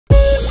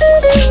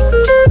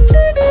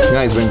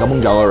Guys, we're in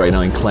Kebun right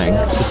now in Klang.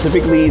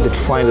 Specifically to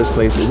try this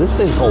place. This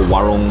place is called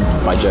Warong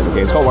Budget.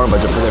 Okay, it's called Warong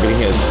Budget because everything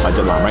here is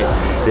budget lah,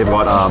 right? They've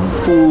got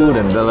food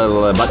and blah, blah,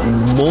 blah, but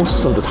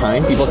most of the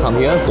time people come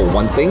here for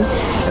one thing,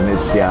 and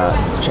it's their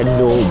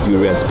Cendol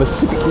Durian,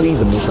 specifically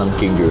the Musang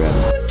King Durian.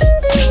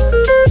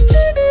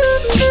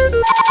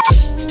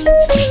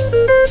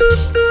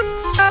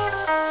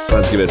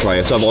 Let's give it a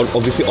try. So I've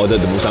obviously ordered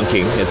the Musang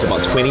King. It's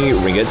about 20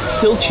 ringgit,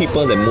 still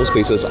cheaper than most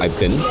places I've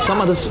been.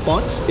 Some other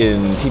spots in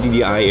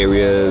TTDI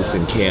areas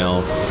in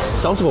KL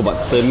sounds about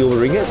 30 over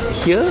ringgit.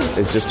 Here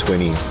it's just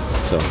 20.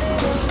 So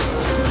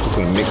I'm just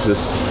gonna mix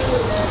this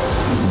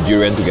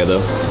durian together.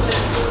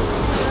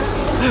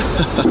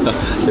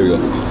 There we go.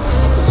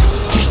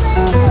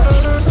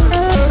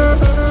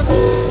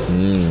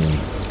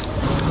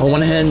 On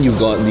one hand, you've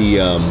got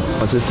the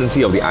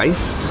consistency of the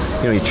ice.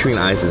 You know, you're chewing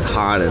ice is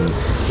hard, and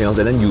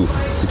then you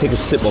take a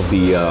sip of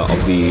the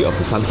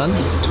santan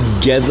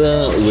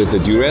together with the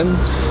durian,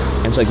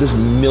 and it's like this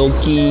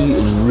milky,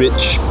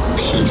 rich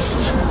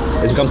paste.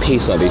 It's become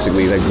paste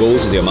basically that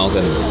goes into your mouth,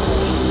 and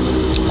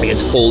I can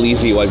totally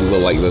see why people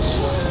like this.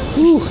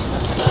 Woo.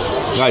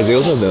 Guys, they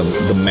also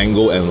have the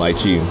mango and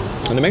lychee.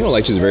 And the mango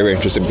and lychee is very, very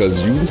interesting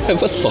because you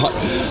never thought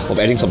of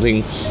adding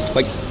something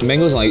like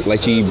mangoes and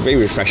lychee, very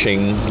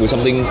refreshing, with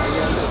something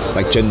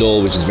like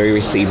cendol, which is very,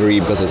 very savoury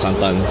because of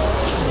santan.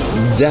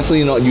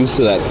 Definitely not used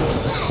to that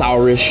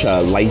sourish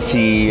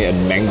lychee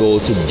and mango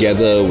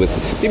together with,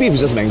 maybe if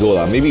it's just mango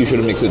lah, maybe you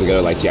shouldn't mix it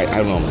together with lychee. I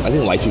don't know. I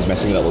think lychee is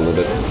messing it up a little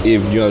bit.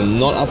 If you're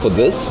not up for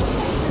this,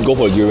 go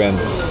for a durian.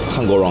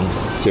 Can't go wrong.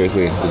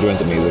 Seriously, the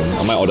durian's amazing.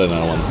 I might order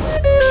another one.